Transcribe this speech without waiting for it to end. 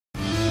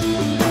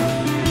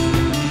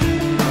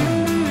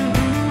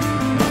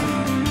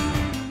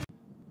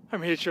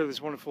I'm here to show this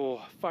wonderful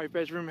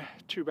 5-bedroom,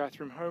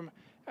 2-bathroom home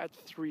at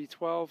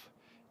 312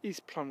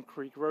 East Plum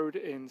Creek Road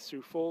in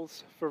Sioux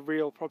Falls for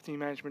Real Property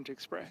Management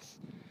Express.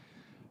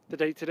 The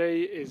date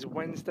today is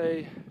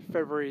Wednesday,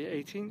 February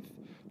 18th,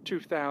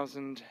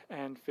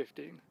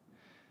 2015.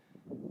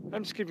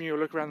 I'm just giving you a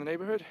look around the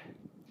neighborhood.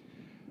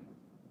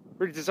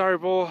 Really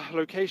desirable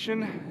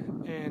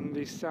location in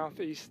the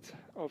southeast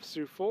of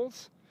Sioux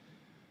Falls.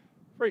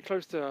 Very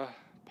close to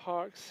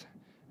parks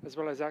as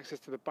well as access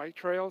to the bike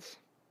trails.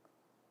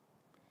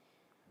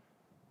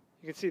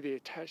 You can see the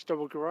attached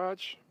double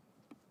garage.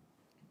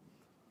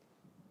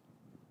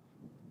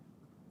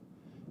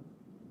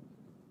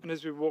 And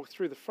as we walk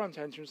through the front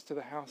entrance to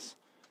the house,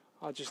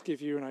 I'll just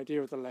give you an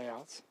idea of the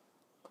layout.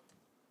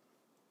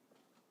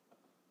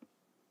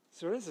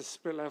 So it is a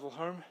split level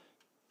home.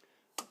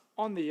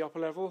 On the upper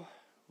level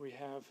we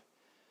have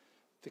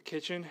the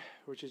kitchen,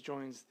 which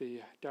adjoins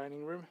the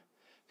dining room.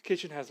 The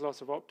kitchen has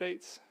lots of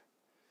updates.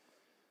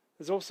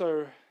 There's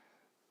also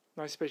a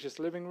nice spacious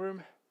living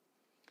room,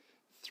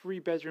 3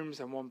 bedrooms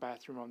and 1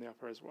 bathroom on the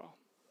upper as well.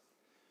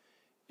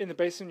 In the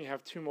basement you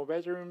have 2 more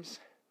bedrooms,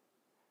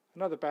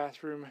 another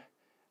bathroom,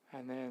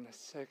 and then a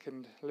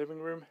second living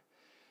room.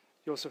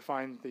 You also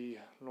find the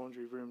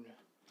laundry room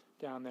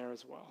down there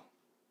as well.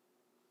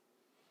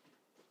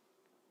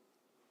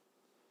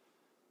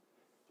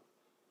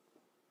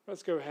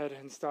 Let's go ahead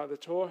and start the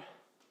tour.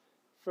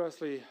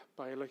 Firstly,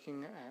 by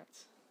looking at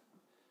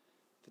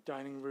the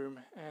dining room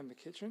and the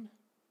kitchen.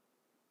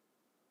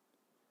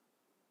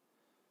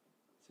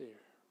 See,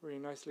 really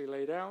nicely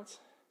laid out.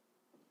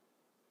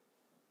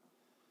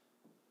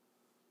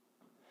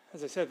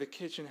 As I said, the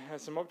kitchen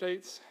has some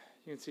updates.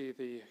 You can see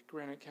the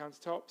granite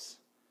countertops.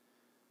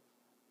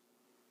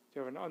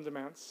 You have an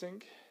undermount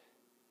sink.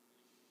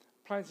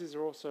 Appliances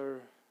are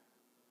also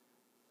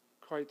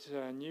quite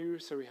new,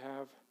 so we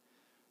have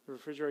the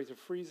refrigerator,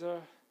 freezer,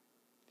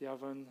 the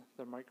oven,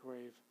 the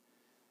microwave,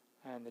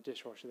 and the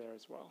dishwasher there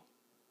as well.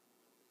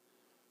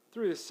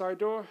 Through this side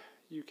door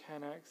you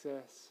can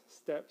access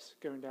steps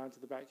going down to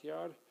the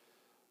backyard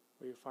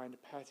where you'll find a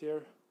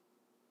patio.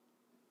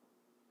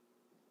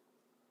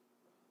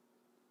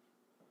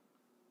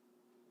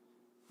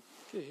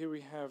 Okay, here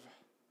we have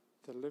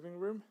the living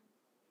room.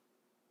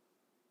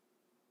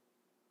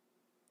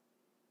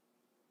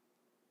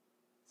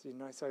 It's a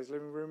nice sized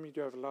living room. You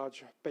do have a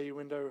large bay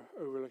window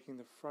overlooking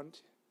the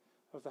front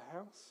of the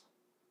house.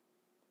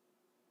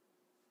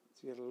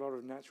 So you get a lot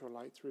of natural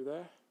light through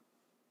there.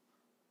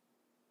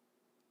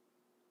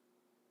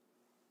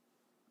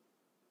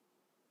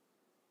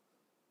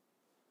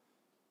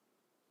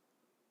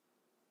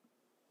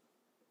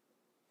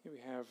 Here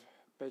we have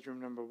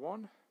bedroom number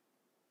 1.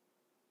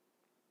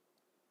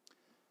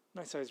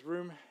 Nice sized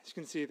room. As you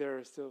can see, there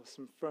is still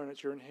some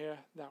furniture in here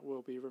that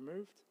will be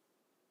removed.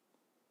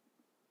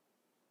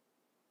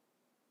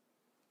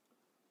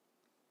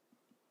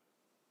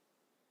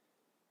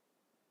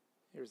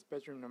 Here's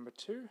bedroom number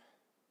 2.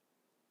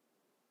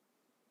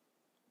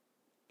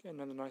 Again,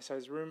 another nice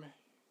sized room.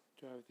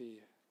 You have the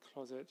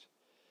closet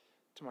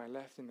to my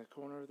left in the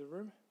corner of the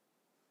room.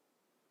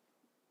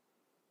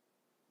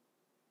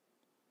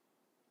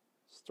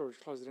 Storage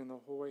closet in the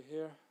hallway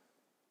here.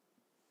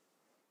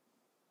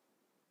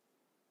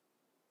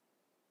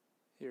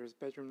 Here is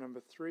bedroom number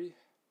 3.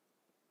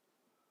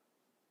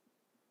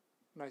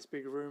 Nice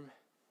big room,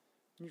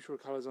 neutral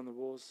colours on the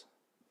walls.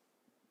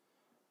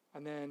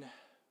 And then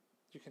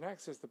you can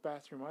access the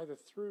bathroom either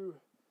through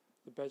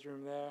the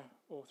bedroom there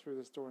or through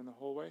this door in the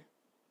hallway.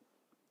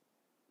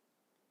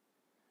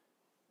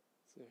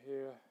 So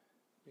here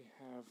we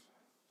have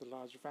the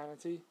large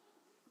vanity.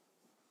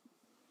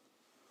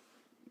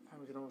 And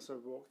we can also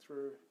walk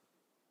through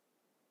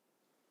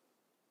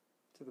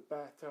to the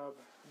bathtub,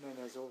 and then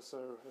there's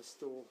also a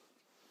stool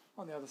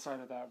on the other side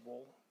of that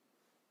wall.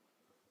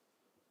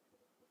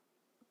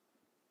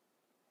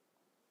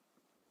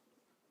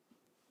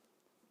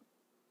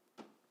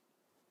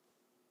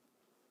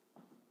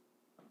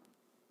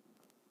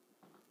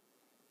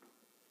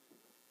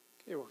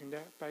 Okay, walking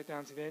back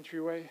down to the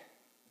entryway.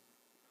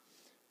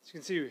 As you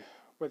can see,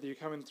 whether you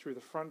come in through the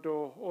front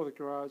door or the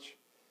garage,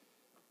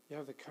 you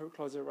have the coat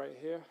closet right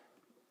here.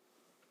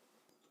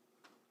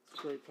 It's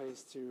a great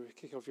place to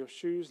kick off your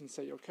shoes and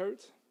set your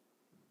coat.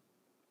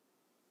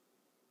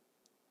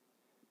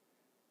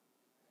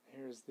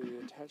 Here's the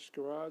attached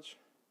garage.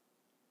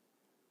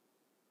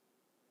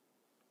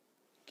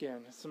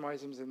 Again, some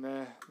items in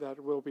there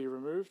that will be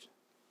removed.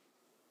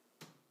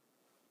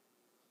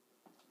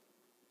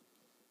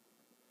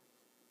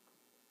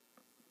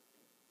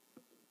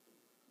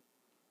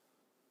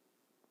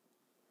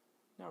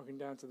 Now we're going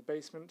down to the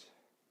basement.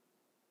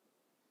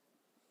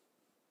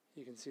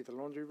 You can see the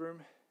laundry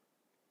room.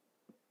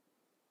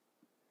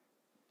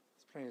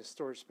 There's plenty of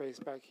storage space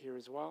back here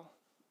as well.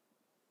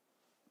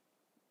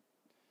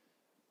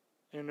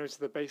 You'll notice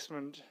the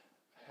basement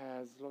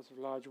has lots of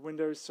large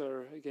windows,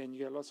 so again you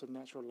get lots of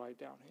natural light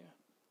down here.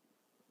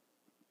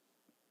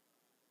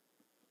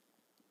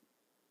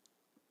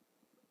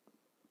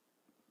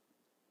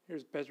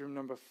 Here's bedroom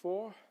number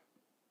 4.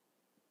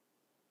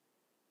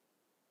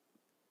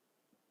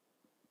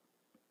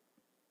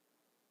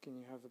 and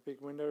you have the big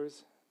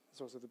windows.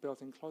 There's also the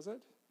built-in closet.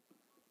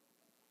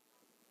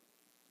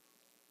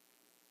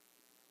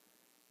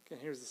 Okay,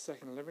 here's the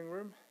second living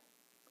room.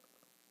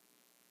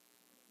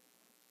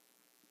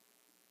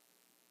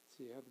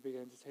 So you have the big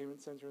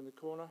entertainment center in the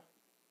corner.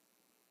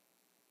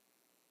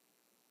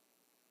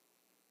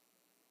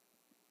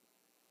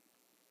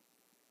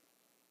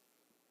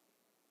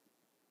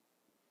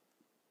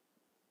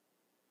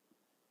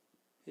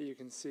 Here you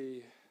can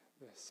see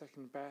the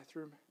second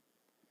bathroom.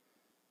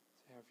 So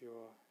you have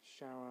your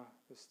shower,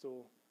 the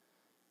stall,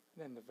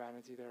 and then the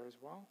vanity there as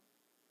well.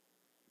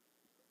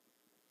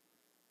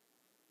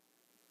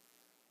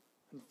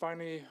 And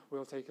finally,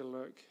 we'll take a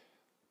look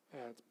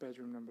at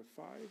bedroom number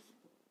 5.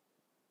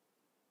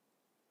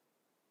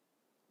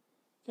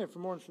 Okay, for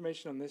more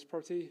information on this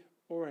property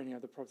or any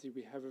other property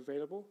we have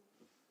available,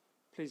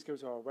 please go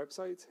to our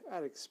website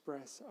at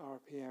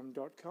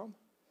expressrpm.com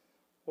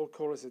or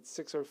call us at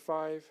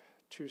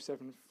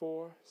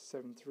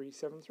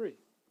 605-274-7373.